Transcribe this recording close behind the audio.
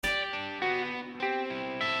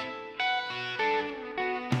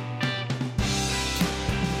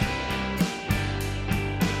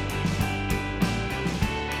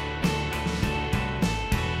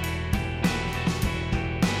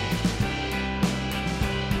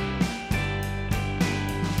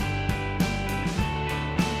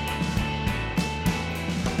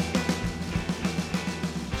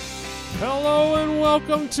Hello and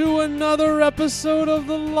welcome to another episode of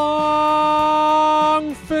The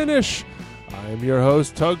Long Finish. I'm your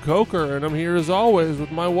host, Tug Coker, and I'm here as always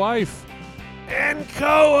with my wife and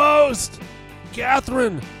co-host,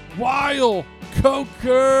 Catherine Weil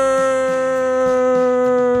Coker.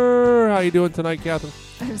 How you doing tonight, Catherine?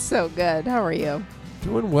 I'm so good. How are you?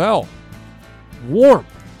 Doing well. Warm.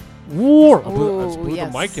 I blew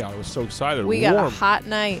yes. the mic out. I was so excited. We got a hot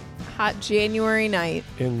night. Hot January night.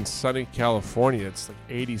 In sunny California, it's like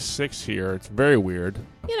 86 here. It's very weird.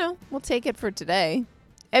 You know, we'll take it for today.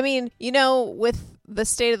 I mean, you know, with the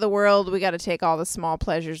state of the world, we got to take all the small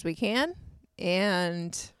pleasures we can.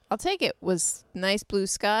 And I'll take it. It was nice blue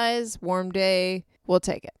skies, warm day. We'll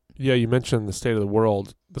take it. Yeah, you mentioned the state of the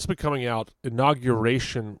world. This will be coming out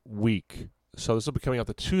Inauguration Week. So this will be coming out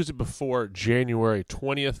the Tuesday before January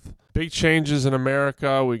 20th. Big changes in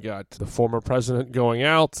America. We got the former president going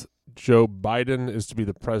out. Joe Biden is to be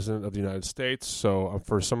the president of the United States. So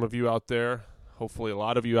for some of you out there, hopefully a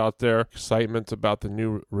lot of you out there, excitement about the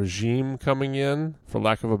new regime coming in, for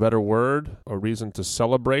lack of a better word, a reason to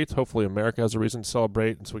celebrate. Hopefully America has a reason to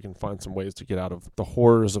celebrate, and so we can find some ways to get out of the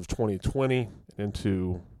horrors of 2020 and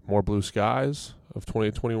into more blue skies of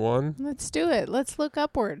 2021. Let's do it. Let's look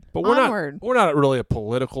upward. But we're not really a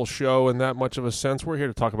political show in that much of a sense. We're here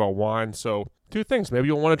to talk about wine. So two things. Maybe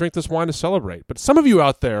you'll want to drink this wine to celebrate. But some of you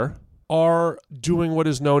out there are doing what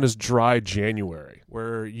is known as dry January,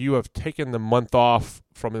 where you have taken the month off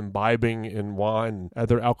from imbibing in wine and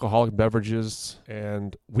other alcoholic beverages.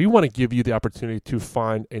 And we want to give you the opportunity to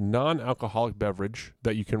find a non-alcoholic beverage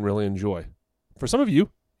that you can really enjoy. For some of you,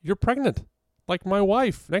 you're pregnant, like my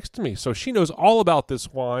wife next to me. So she knows all about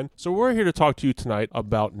this wine. So we're here to talk to you tonight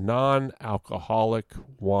about non-alcoholic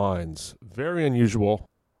wines. Very unusual.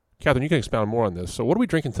 Catherine, you can expound more on this. So what are we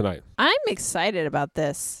drinking tonight? I'm excited about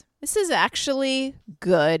this. This is actually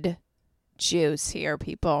good juice here,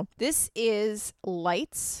 people. This is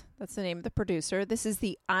Leitz. That's the name of the producer. This is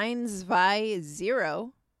the Eins, Zwei,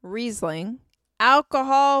 Riesling.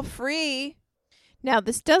 Alcohol-free. Now,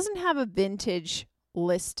 this doesn't have a vintage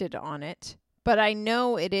listed on it, but I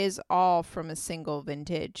know it is all from a single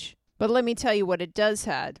vintage. But let me tell you what it does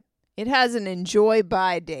have. It has an enjoy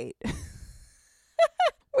by date,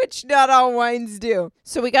 which not all wines do.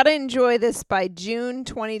 So we got to enjoy this by June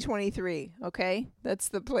 2023, okay? That's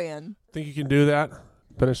the plan. Think you can do that?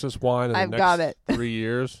 Finish this wine in the next 3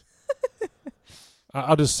 years?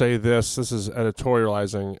 I'll just say this. This is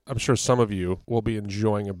editorializing. I'm sure some of you will be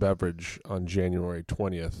enjoying a beverage on January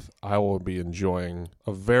 20th. I will be enjoying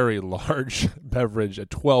a very large beverage at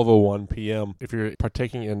 12:01 p.m. If you're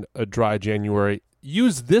partaking in a dry January,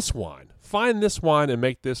 use this wine. Find this wine and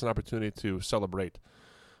make this an opportunity to celebrate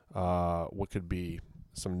what could be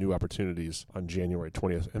some new opportunities on January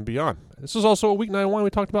 20th and beyond. This is also a weeknight wine we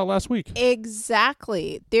talked about last week.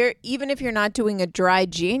 Exactly. Even if you're not doing a dry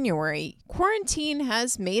January, quarantine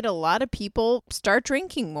has made a lot of people start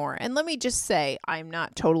drinking more. And let me just say, I'm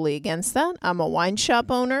not totally against that. I'm a wine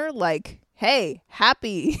shop owner. Hey,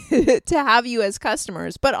 happy to have you as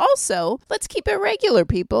customers. But also, let's keep it regular,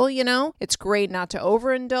 people, you know? It's great not to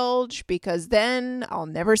overindulge because then I'll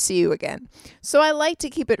never see you again. So I like to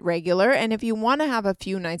keep it regular. And if you want to have a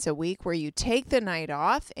few nights a week where you take the night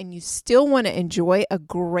off and you still want to enjoy a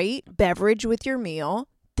great beverage with your meal,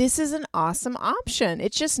 this is an awesome option.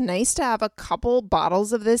 It's just nice to have a couple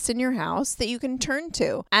bottles of this in your house that you can turn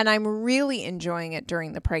to. And I'm really enjoying it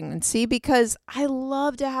during the pregnancy because I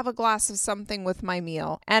love to have a glass of something with my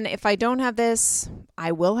meal. And if I don't have this,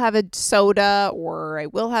 I will have a soda or I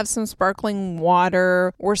will have some sparkling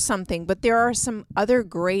water or something. But there are some other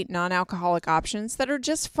great non-alcoholic options that are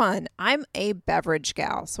just fun. I'm a beverage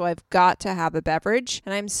gal, so I've got to have a beverage.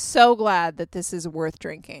 And I'm so glad that this is worth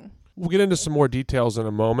drinking. We'll get into some more details in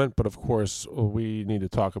a moment, but of course, we need to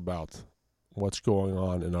talk about what's going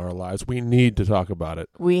on in our lives. We need to talk about it.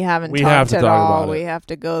 We haven't talked at all. We have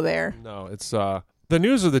to go there. No, it's the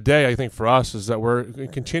news of the day, I think, for us is that we're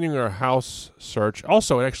continuing our house search.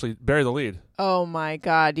 Also, actually, bury the lead. Oh, my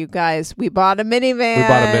God, you guys. We bought a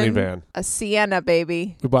minivan. A Sienna,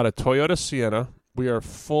 baby. We bought a Toyota Sienna. We are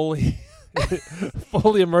fully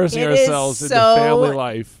immersing ourselves into family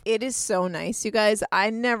life. It is so nice, you guys. I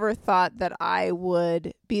never thought that I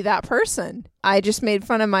would be that person. I just made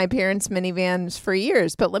fun of my parents' minivans for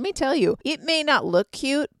years. But let me tell you, it may not look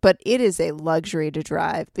cute, but it is a luxury to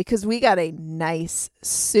drive because we got a nice,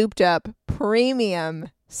 souped up, premium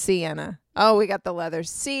Sienna. Oh, we got the leather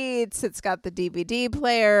seats. It's got the DVD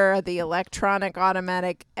player, the electronic,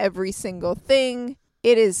 automatic, every single thing.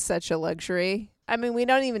 It is such a luxury. I mean, we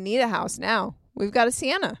don't even need a house now. we've got a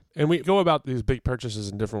Sienna. And we go about these big purchases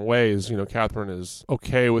in different ways. Catherine is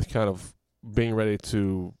okay with kind of being ready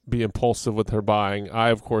to be impulsive with her buying. I,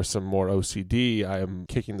 of course, am more OCD. I am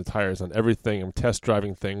kicking the tires on everything. I'm test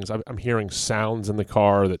driving things. I'm hearing sounds in the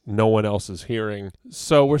car that no one else is hearing.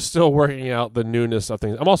 So we're still working out the newness of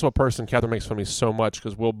things. I'm also a person, Catherine makes fun of me so much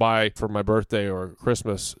because we'll buy for my birthday or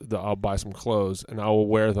Christmas, I'll buy some clothes and I will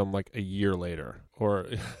wear them like a year later.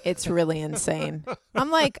 It's really insane. I'm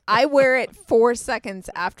like, I wear it 4 seconds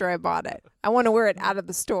after I bought it. I want to wear it out of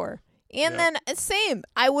the store. And then same,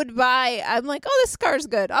 I'm like, oh, this car's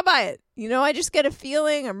good. I'll buy it. I just get a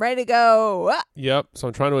feeling. I'm ready to go. Ah. Yep. So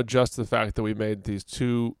I'm trying to adjust to the fact that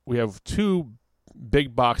we have two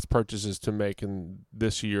big box purchases to make in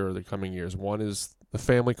this year or the coming years. One is the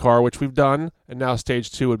family car, which we've done. And now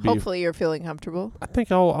stage 2 would be. Hopefully you're feeling comfortable. I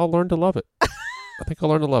think I'll learn to love it.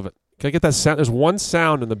 Can I get that sound? There's one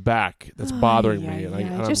sound in the back that's bothering me.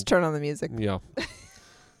 And just turn on the music. Yeah.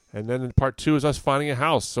 And then in part 2 is us finding a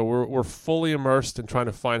house. So we're fully immersed in trying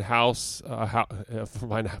to find house.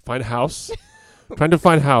 Find house. Trying to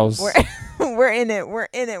find house. We're in it. We're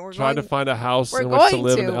trying to find a house in which to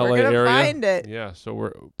live in the LA area. We're going to find it. Yeah. So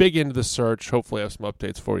we're big into the search. Hopefully I have some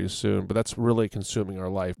updates for you soon. But that's really consuming our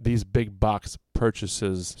life. These big box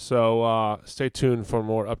purchases. So stay tuned for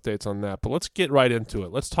more updates on that. But let's get right into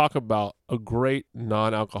it. Let's talk about a great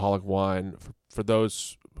non-alcoholic wine for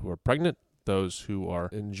those who are pregnant, those who are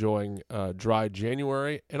enjoying dry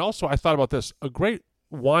January. And also, I thought about this, a great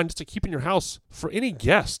wine just to keep in your house for any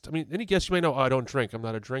guest. I mean, any guest you may know, I don't drink. I'm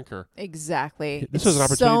not a drinker. Exactly. This is an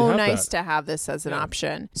opportunity to have nice to have this as an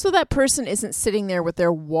option. So that person isn't sitting there with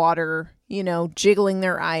their water, jiggling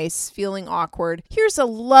their ice, feeling awkward. Here's a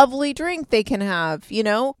lovely drink they can have.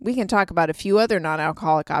 We can talk about a few other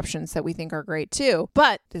non-alcoholic options that we think are great too.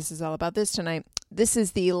 But this is all about this tonight. This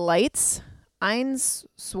is the Leitz Eins,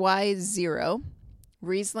 Zwei,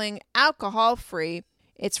 Riesling, alcohol-free.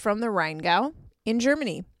 It's from the Rheingau in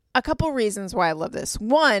Germany. A couple reasons why I love this.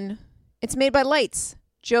 One, it's made by Leitz.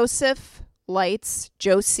 Joseph Leitz,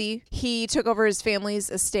 Josie. He took over his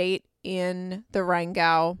family's estate in the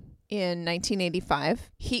Rheingau in 1985.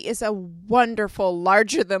 He is a wonderful,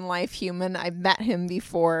 larger-than-life human. I've met him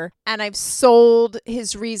before, and I've sold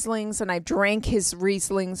his Rieslings, and I've drank his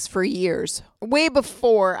Rieslings for years, way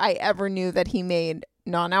before I ever knew that he made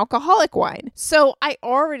non-alcoholic wine. So I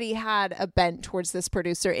already had a bent towards this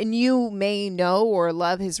producer, and you may know or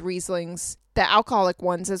love his Rieslings, the alcoholic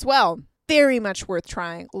ones as well. Very much worth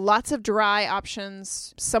trying. Lots of dry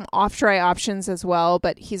options, some off-dry options as well,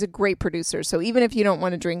 but he's a great producer. So even if you don't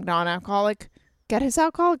want to drink non-alcoholic, get his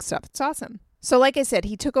alcoholic stuff. It's awesome. So like I said,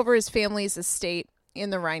 he took over his family's estate in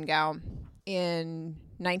the Rheingau in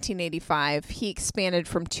 1985. He expanded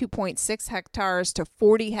from 2.6 hectares to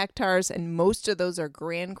 40 hectares, and most of those are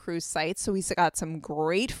Grand Cru sites, so he's got some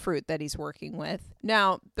great fruit that he's working with.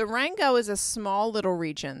 Now, the Rheingau is a small little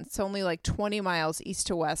region. It's only like 20 miles east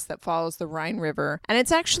to west that follows the Rhine River, and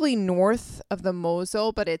it's actually north of the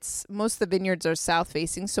Mosel, but most of the vineyards are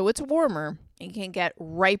south-facing, so it's warmer. You can get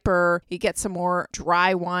riper. You get some more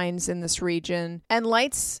dry wines in this region. And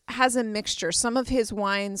Leitz has a mixture. Some of his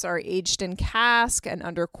wines are aged in cask and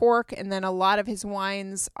under cork, and then a lot of his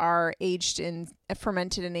wines are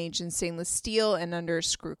fermented and aged in stainless steel and under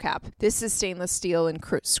screw cap. This is stainless steel and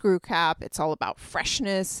screw cap. It's all about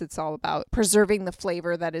freshness. It's all about preserving the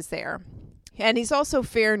flavor that is there. And he's also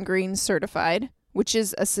Fair and Green certified, which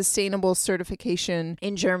is a sustainable certification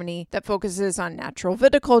in Germany that focuses on natural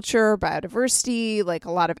viticulture, biodiversity, like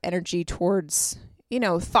a lot of energy towards,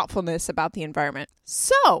 thoughtfulness about the environment.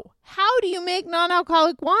 So, how do you make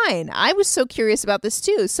non-alcoholic wine? I was so curious about this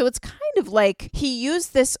too. So it's kind of like he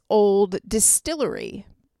used this old distillery.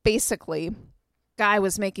 Basically, guy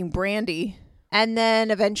was making brandy. And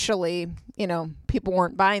then eventually, people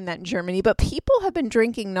weren't buying that in Germany, but people have been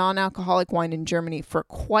drinking non-alcoholic wine in Germany for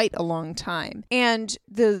quite a long time. And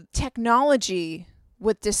the technology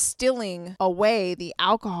with distilling away the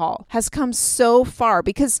alcohol has come so far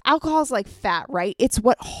because alcohol is like fat, right? It's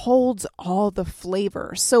what holds all the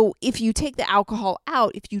flavor. So if you take the alcohol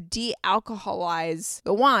out, if you de-alcoholize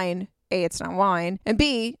the wine, A, it's not wine, and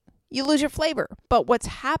B, you lose your flavor. But what's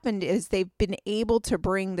happened is they've been able to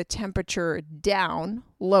bring the temperature down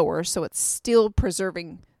lower, so it's still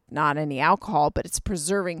preserving not any alcohol, but it's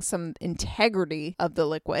preserving some integrity of the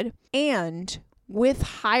liquid. And with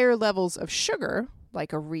higher levels of sugar,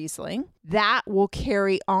 like a Riesling, that will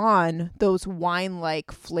carry on those wine-like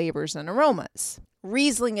flavors and aromas.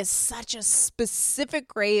 Riesling is such a specific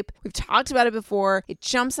grape. We've talked about it before. It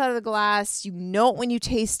jumps out of the glass. You know it when you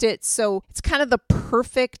taste it. So it's kind of the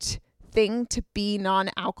perfect thing to be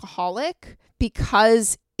non-alcoholic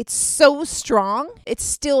because it's so strong, it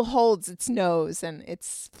still holds its nose and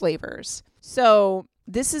its flavors. So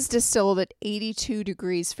this is distilled at 82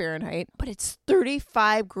 degrees Fahrenheit, but it's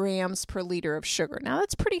 35 grams per liter of sugar. Now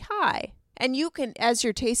that's pretty high. And you can, as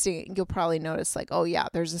you're tasting it, you'll probably notice like, oh yeah,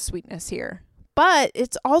 there's a sweetness here. But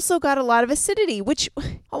it's also got a lot of acidity, which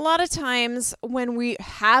a lot of times when we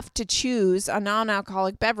have to choose a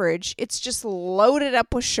non-alcoholic beverage, it's just loaded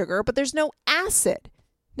up with sugar, but there's no acid.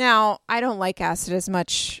 Now, I don't like acid as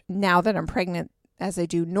much now that I'm pregnant as I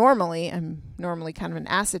do normally. I'm normally kind of an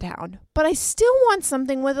acid hound, but I still want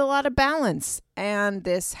something with a lot of balance, and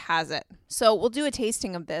this has it. So we'll do a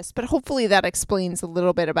tasting of this, but hopefully that explains a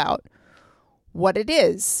little bit about what it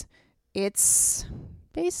is. It's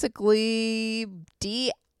basically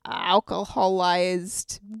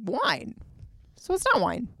de-alcoholized wine. So it's not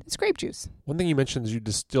wine. It's grape juice. One thing you mentioned is you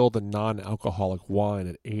distilled a non-alcoholic wine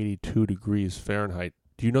at 82 degrees Fahrenheit.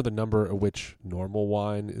 Do you know the number at which normal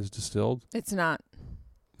wine is distilled? It's not.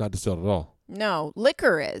 Not distilled at all. No,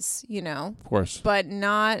 liquor is, Of course. but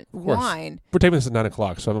not wine. We're taping this at 9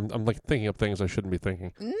 o'clock, so I'm like thinking of things I shouldn't be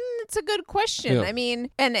thinking. It's a good question. Yeah. I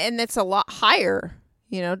mean, and it's a lot higher.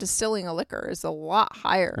 Distilling a liquor is a lot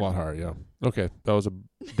higher. A lot higher, yeah. Okay, that was a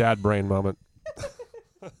dad brain moment.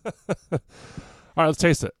 All right, let's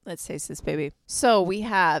taste it. Let's taste this, baby. So we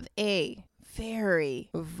have a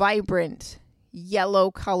very vibrant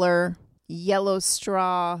yellow color, yellow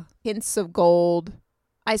straw, hints of gold.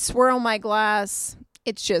 I swirl my glass.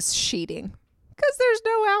 It's just sheeting because there's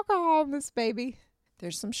no alcohol in this baby.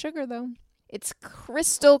 There's some sugar, though. It's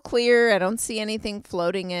crystal clear. I don't see anything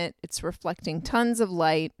floating it. It's reflecting tons of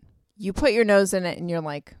light. You put your nose in it and you're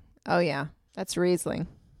like, oh yeah, that's Riesling.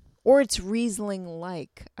 Or it's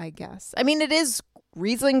Riesling-like, I guess. I mean, it is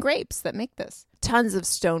Riesling grapes that make this. Tons of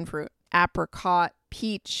stone fruit, apricot,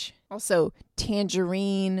 peach, also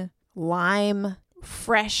tangerine, lime,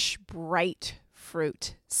 fresh, bright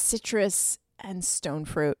fruit, citrus, and stone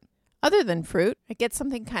fruit. Other than fruit, I get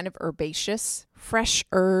something kind of herbaceous, fresh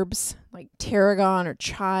herbs like tarragon or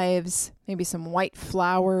chives, maybe some white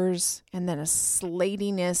flowers, and then a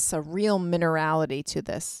slatiness, a real minerality to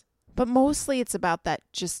this. But mostly it's about that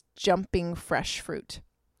just jumping fresh fruit.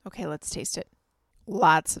 Okay, let's taste it.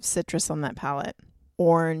 Lots of citrus on that palate.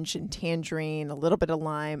 Orange and tangerine, a little bit of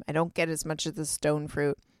lime. I don't get as much of the stone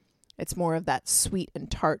fruit. It's more of that sweet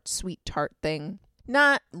tart thing.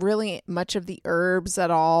 Not really much of the herbs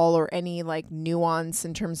at all or any like nuance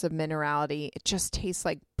in terms of minerality. It just tastes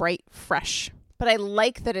like bright, fresh. But I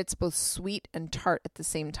like that it's both sweet and tart at the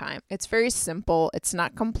same time. It's very simple. It's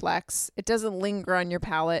not complex. It doesn't linger on your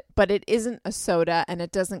palate, but it isn't a soda and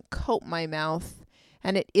it doesn't coat my mouth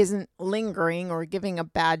and it isn't lingering or giving a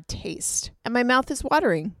bad taste. And my mouth is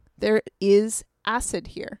watering. There is acid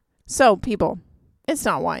here. So people, it's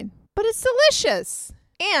not wine, but it's delicious.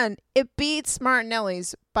 And it beats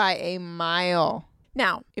Martinelli's by a mile.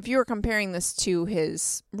 Now, if you were comparing this to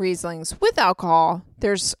his Rieslings with alcohol,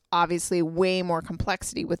 there's obviously way more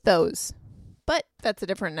complexity with those. But that's a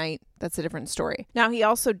different night. That's a different story. Now, he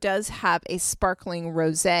also does have a sparkling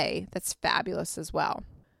rosé that's fabulous as well.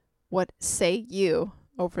 What say you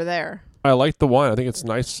over there? I like the wine. I think it's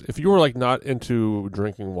nice. If you were like not into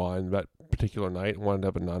drinking wine that particular night and wanted to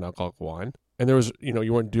have a non-alcoholic wine, and there was,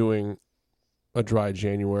 you weren't doing a dry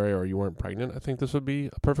January or you weren't pregnant, I think this would be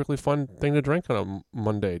a perfectly fun thing to drink on a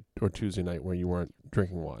Monday or Tuesday night where you weren't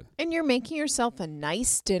drinking wine. And you're making yourself a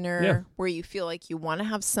nice dinner where you feel like you want to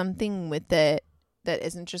have something with it that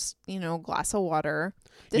isn't just, a glass of water.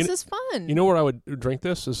 This is fun. You know where I would drink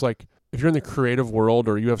this is like if you're in the creative world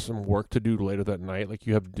or you have some work to do later that night, like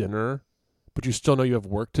you have dinner, but you still know you have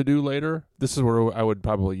work to do later. This is where I would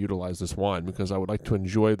probably utilize this wine because I would like to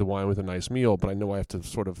enjoy the wine with a nice meal, but I know I have to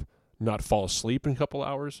sort of not fall asleep in a couple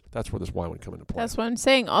hours. That's where this wine would come into play. That's what I'm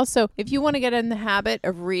saying. Also, if you want to get in the habit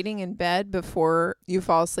of reading in bed before you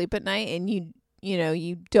fall asleep at night and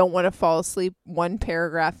you don't want to fall asleep one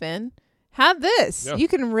paragraph in, have this. Yeah. You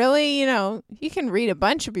can really, you can read a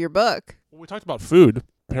bunch of your book. Well, we talked about food.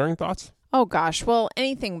 Pairing thoughts? Oh gosh, well,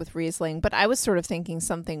 anything with Riesling, but I was sort of thinking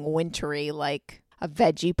something wintry like a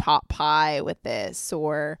veggie pot pie with this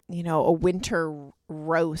or, a winter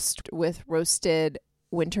roast with roasted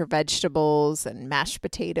winter vegetables and mashed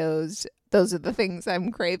potatoes. Those are the things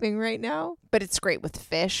I'm craving right now. But it's great with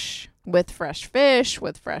fish, with fresh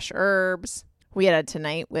herbs. I had it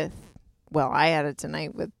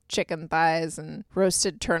tonight with chicken thighs and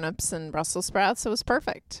roasted turnips and Brussels sprouts. It was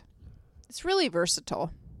perfect. It's really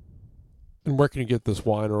versatile. And where can you get this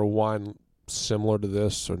wine or a wine similar to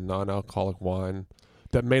this or non-alcoholic wine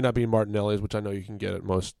that may not be Martinelli's, which I know you can get at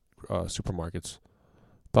most supermarkets?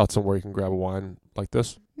 Thoughts on where you can grab a wine like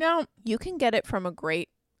this? No, you can get it from a great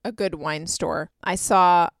a good wine store. I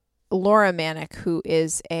saw Laura Manick, who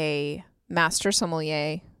is a master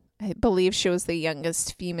sommelier. I believe she was the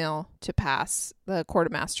youngest female to pass the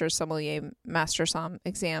quartermaster sommelier master somm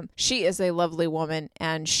exam. She is a lovely woman,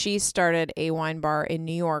 and she started a wine bar in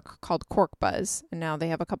New York called Cork Buzz, and now they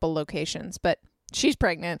have a couple locations, but she's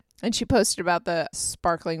pregnant, and she posted about the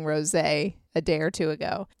sparkling rosé a day or two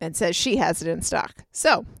ago and says she has it in stock.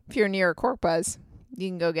 So if you're near Cork Buzz, you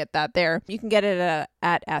can go get that there. You can get it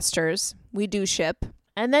at Esther's. We do ship.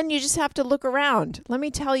 And then you just have to look around. Let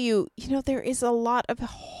me tell you, there is a lot of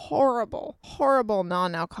horrible, horrible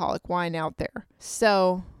non-alcoholic wine out there.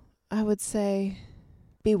 So I would say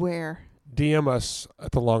beware. DM us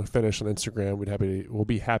at the Long Finish on Instagram. We'll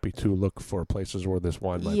be happy to look for places where this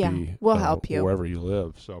wine might be. We'll help you wherever you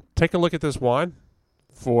live. So take a look at this wine.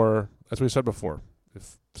 For, as we said before,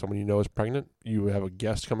 if someone you know is pregnant, you have a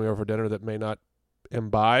guest coming over for dinner that may not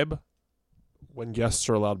imbibe. When guests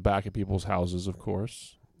are allowed back at people's houses, of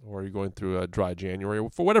course, or you're going through a dry January,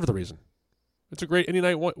 for whatever the reason. It's a great any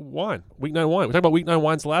night wine, weeknight wine. We talked about weeknight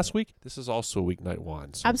wines last week. This is also a weeknight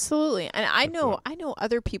wine. So absolutely. And I know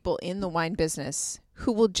other people in the wine business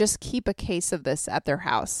who will just keep a case of this at their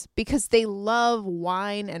house because they love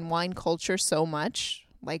wine and wine culture so much,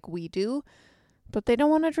 like we do, but they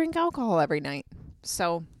don't want to drink alcohol every night.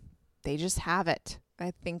 So they just have it.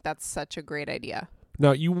 I think that's such a great idea.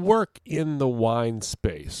 Now, you work in the wine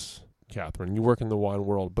space, Catherine. You work in the wine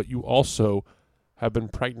world, but you also have been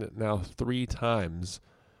pregnant now 3 times.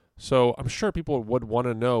 So I'm sure people would want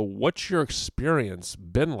to know, what's your experience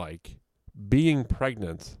been like being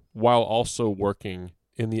pregnant while also working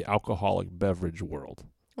in the alcoholic beverage world?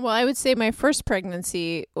 Well, I would say my first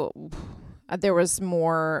pregnancy, I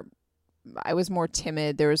was more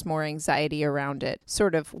timid. There was more anxiety around it.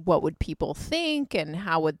 Sort of what would people think and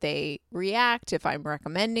how would they react if I'm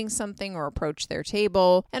recommending something or approach their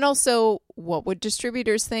table? And also, what would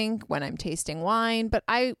distributors think when I'm tasting wine? But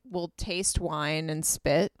I will taste wine and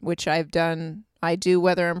spit, which I do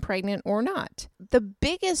whether I'm pregnant or not. The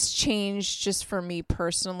biggest change just for me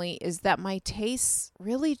personally is that my taste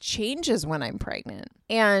really changes when I'm pregnant.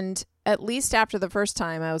 And at least after the first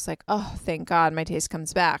time, I was like, oh, thank God my taste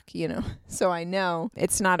comes back, So I know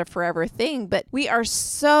it's not a forever thing, but we are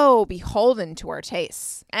so beholden to our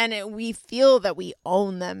tastes. And we feel that we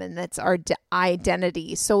own them and that's our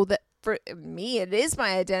identity. So that for me, it is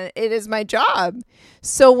my identity. It is my job.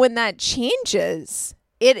 So when that changes,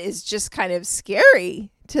 it is just kind of scary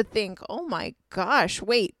to think, oh my gosh,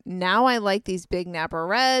 wait, now I like these big Napa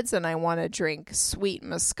Reds and I want to drink sweet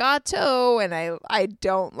Moscato and I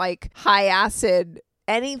don't like high acid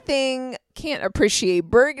anything, can't appreciate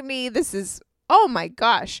Burgundy. This is, oh my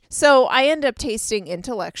gosh. So I end up tasting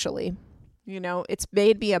intellectually. It's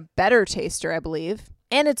made me a better taster, I believe.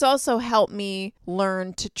 And it's also helped me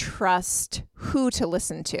learn to trust who to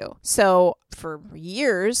listen to. So for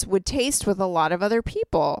years, would taste with a lot of other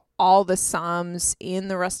people. All the somms in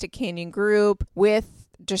the Rustic Canyon group with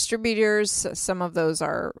distributors. Some of those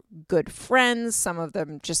are good friends. Some of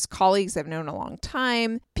them just colleagues I've known a long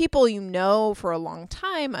time. People for a long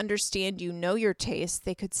time understand your taste.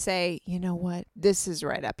 They could say, you know what, this is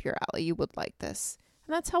right up your alley. You would like this.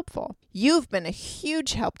 And that's helpful. You've been a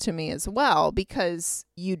huge help to me as well because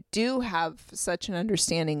you do have such an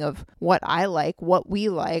understanding of what I like, what we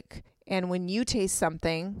like. And when you taste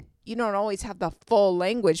something, you don't always have the full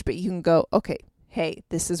language, but you can go, okay, hey,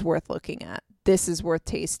 this is worth looking at. This is worth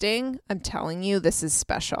tasting. I'm telling you, this is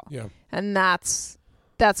special. Yeah. And that's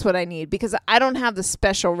what I need because I don't have the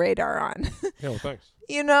special radar on. Yeah, well, thanks.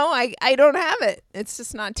 I don't have it. It's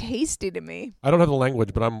just not tasty to me. I don't have the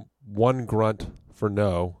language, but I'm 1 grunt for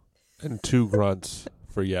no and 2 grunts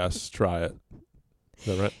for yes. Try it. Is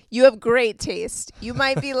that right? You have great taste. You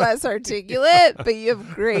might be less articulate, but you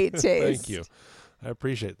have great taste. Thank you. I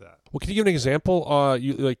appreciate that. Well, can you give an example?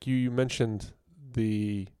 You mentioned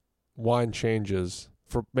the wine changes.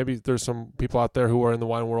 For maybe there's some people out there who are in the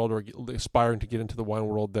wine world or aspiring to get into the wine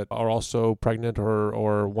world that are also pregnant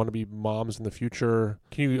or want to be moms in the future.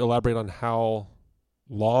 Can you elaborate on how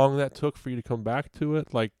long that took for you to come back to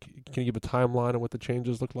it? Like, can you give a timeline of what the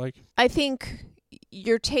changes look like? I think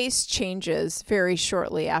your taste changes very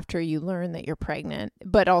shortly after you learn that you're pregnant,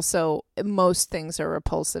 but also most things are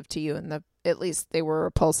repulsive to you at least they were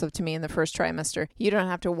repulsive to me in the first trimester. You don't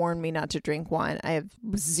have to warn me not to drink wine. I have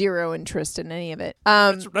zero interest in any of it.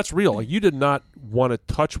 That's real. Like, you did not want to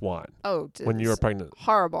touch wine when you were pregnant.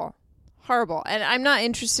 Horrible. And I'm not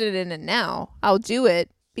interested in it now. I'll do it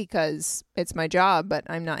because it's my job, but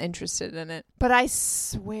I'm not interested in it. But I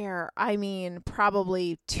swear,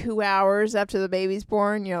 probably 2 hours after the baby's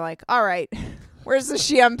born, you're like, all right, Where's the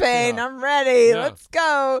champagne? Yeah. I'm ready. Yeah. Let's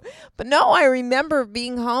go. But no, I remember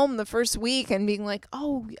being home the first week and being like,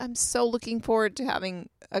 oh, I'm so looking forward to having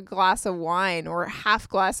a glass of wine or a half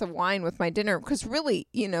glass of wine with my dinner. Because really,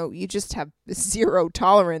 you just have zero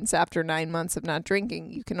tolerance after 9 months of not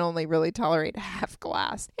drinking. You can only really tolerate a half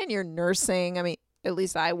glass. And you're nursing. I mean, at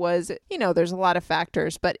least I was. There's a lot of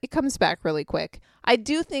factors, but it comes back really quick. I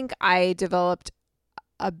do think I developed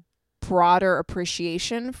a broader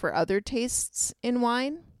appreciation for other tastes in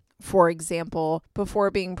wine. For example,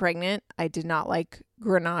 before being pregnant, I did not like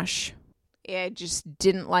Grenache. I just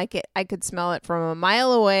didn't like it. I could smell it from a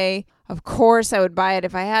mile away. Of course, I would buy it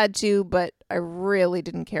if I had to, but I really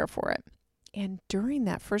didn't care for it. And during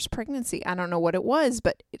that first pregnancy, I don't know what it was,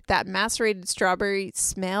 but that macerated strawberry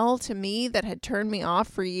smell to me that had turned me off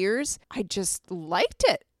for years, I just liked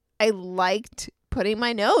it. I liked putting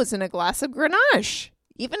my nose in a glass of Grenache.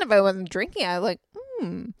 Even if I wasn't drinking, I was like,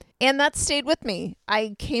 And that stayed with me.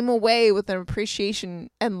 I came away with an appreciation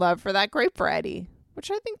and love for that grape variety,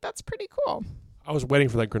 which I think that's pretty cool. I was waiting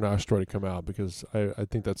for that Grenache story to come out because I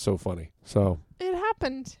think that's so funny. So it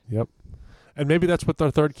happened. Yep. And maybe that's what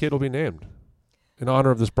our third kid will be named. In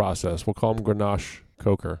honor of this process, we'll call him Grenache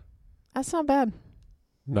Coker. That's not bad.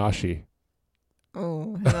 Nashi.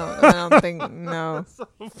 Oh, I don't think, no. So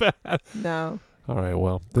bad. No. All right,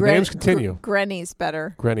 well, the names continue. Grenny's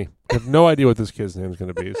better. Grenny. I have no idea what this kid's name is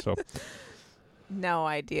going to be, so no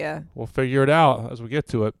idea. We'll figure it out as we get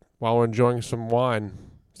to it while we're enjoying some wine,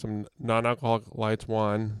 some non-alcoholic Leitz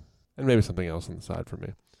wine, and maybe something else on the side for me.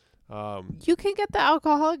 You can get the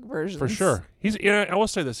alcoholic versions. For sure. I will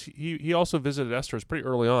say this. He also visited Esther's pretty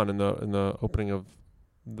early on in the opening of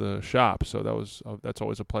the shop, so that's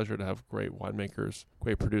always a pleasure to have great winemakers,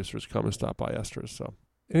 great producers come and stop by Esther's. So,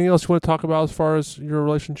 anything else you want to talk about as far as your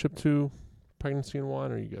relationship to pregnancy and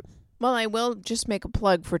wine? Or are you good? Well, I will just make a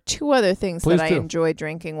plug for two other things I enjoy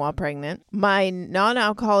drinking while pregnant. My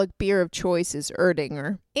non-alcoholic beer of choice is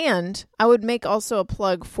Erdinger, and I would make also a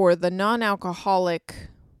plug for the non-alcoholic,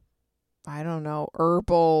 I don't know,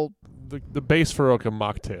 herbal. The base for like a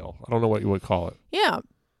mocktail. I don't know what you would call it. Yeah,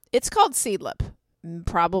 it's called Seedlip.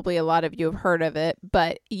 Probably a lot of you have heard of it,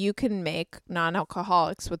 but you can make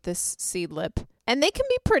non-alcoholics with this Seedlip, and they can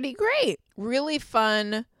be pretty great. Really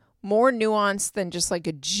fun, more nuanced than just like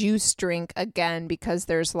a juice drink, again, because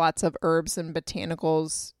there's lots of herbs and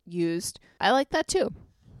botanicals used. I like that too.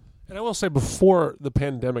 And I will say, before the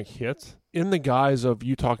pandemic hit, in the guise of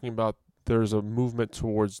you talking about there's a movement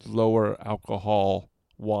towards lower alcohol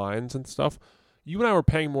wines and stuff, you and I were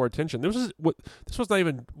paying more attention. This was not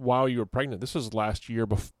even while you were pregnant. This was last year,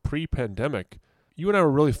 pre-pandemic. You and I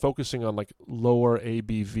were really focusing on like lower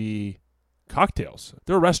ABV cocktails.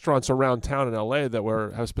 There are restaurants around town in LA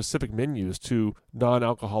that have specific menus to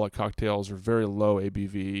non-alcoholic cocktails or very low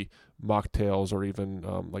ABV mocktails, or even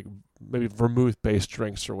like maybe vermouth-based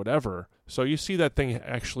drinks or whatever. So you see that thing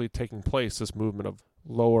actually taking place, this movement of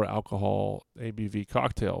lower alcohol ABV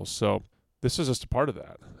cocktails. So this is just a part of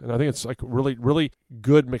that. And I think it's like really, really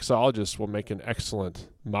good mixologists will make an excellent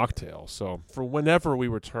mocktail. So for whenever we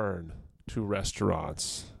return to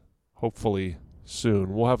restaurants, hopefully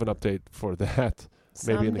soon, we'll have an update for that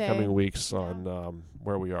maybe in the coming weeks on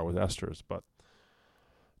where we are with Esther's. But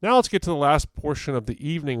now let's get to the last portion of the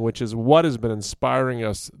evening, which is what has been inspiring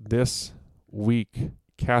us this week.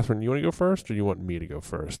 Catherine, you want to go first, or do you want me to go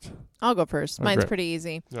first? I'll go first. Oh, Mine's great. pretty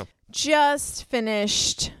easy. Yeah. Just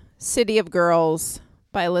finished City of Girls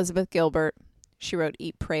by Elizabeth Gilbert. She wrote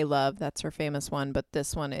Eat, Pray, Love. That's her famous one, but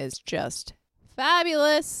this one is just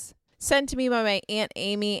fabulous. Sent to me by my Aunt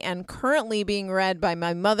Amy and currently being read by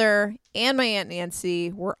my mother and my Aunt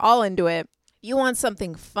Nancy. We're all into it. You want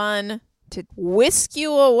something fun to whisk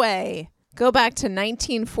you away. Go back to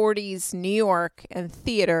 1940s New York and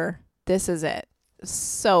theater. This is it.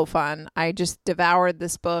 So fun. I just devoured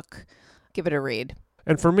this book. Give it a read.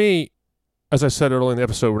 And for me, as I said earlier in the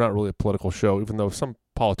episode, we're not really a political show, even though some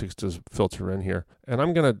politics does filter in here. And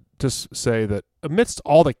I'm going to just say that amidst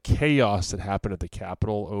all the chaos that happened at the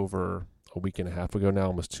Capitol over a week and a half ago now,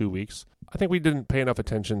 almost 2 weeks, I think we didn't pay enough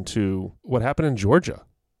attention to what happened in Georgia.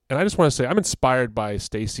 And I just want to say I'm inspired by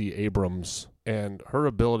Stacey Abrams and her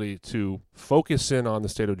ability to focus in on the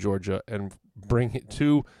state of Georgia and bring it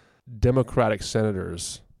to Democratic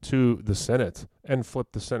senators to the Senate and flip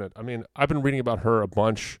the Senate. I mean, I've been reading about her a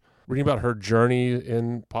bunch, reading about her journey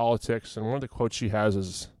in politics, and one of the quotes she has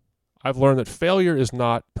is, "I've learned that failure is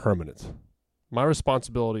not permanent. My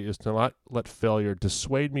responsibility is to not let failure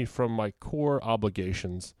dissuade me from my core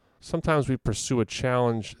obligations. Sometimes we pursue a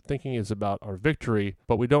challenge thinking it's about our victory,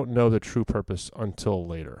 but we don't know the true purpose until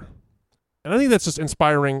later." And I think that's just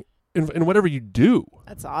inspiring in whatever you do.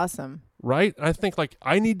 That's awesome. Right? I think like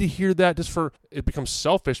I need to hear that just for it becomes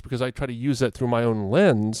selfish because I try to use that through my own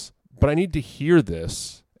lens, but I need to hear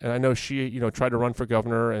this. And I know she, tried to run for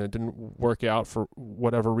governor and it didn't work out for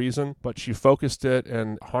whatever reason, but she focused it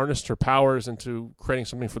and harnessed her powers into creating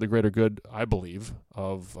something for the greater good, I believe,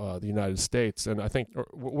 of the United States. And I think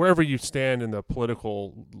wherever you stand in the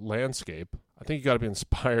political landscape, I think you got to be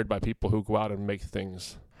inspired by people who go out and make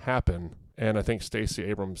things happen. And I think Stacey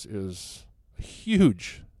Abrams is a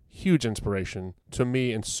huge inspiration to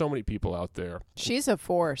me and so many people out there. She's a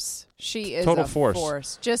force. She is Total a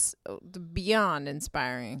force. Just beyond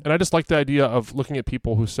inspiring. And I just like the idea of looking at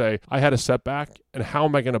people who say, I had a setback, and how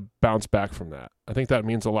am I going to bounce back from that? I think that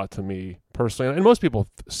means a lot to me personally. And most people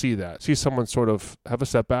see someone sort of have a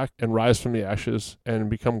setback and rise from the ashes and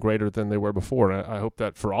become greater than they were before. And I hope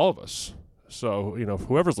that for all of us. So,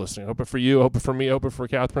 whoever's listening, hope it for you, hope it for me, hope it for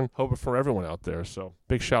Catherine, hope it for everyone out there. So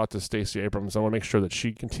big shout out to Stacey Abrams. I want to make sure that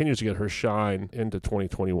she continues to get her shine into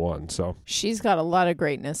 2021. So she's got a lot of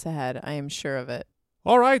greatness ahead. I am sure of it.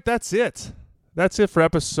 All right, that's it. That's it for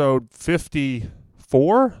episode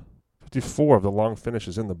 54. 54 of The Long Finish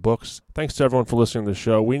is in the books. Thanks to everyone for listening to the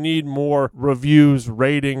show. We need more reviews,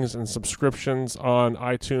 ratings, and subscriptions on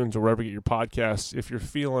iTunes or wherever you get your podcasts. If you're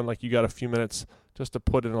feeling like you got a few minutes just to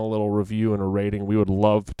put in a little review and a rating, we would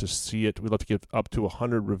love to see it. We'd love to get up to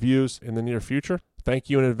 100 reviews in the near future.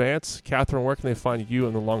 Thank you in advance. Catherine, where can they find you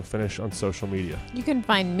in The Long Finish on social media? You can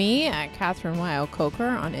find me at Catherine Weil Coker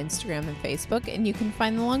on Instagram and Facebook, and you can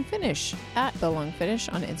find The Long Finish at The Long Finish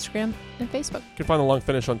on Instagram and Facebook. You can find The Long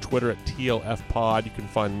Finish on Twitter at TLF Pod. You can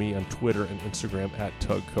find me on Twitter and Instagram at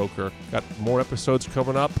Tug Coker. Got more episodes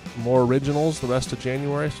coming up, more originals the rest of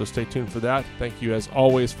January, so stay tuned for that. Thank you as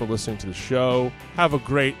always for listening to the show. Have a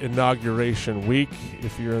great inauguration week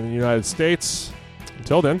if you're in the United States.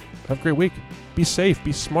 Until then, have a great week. Be safe,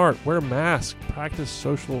 be smart, wear a mask, practice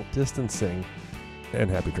social distancing, and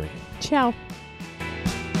happy drinking. Ciao.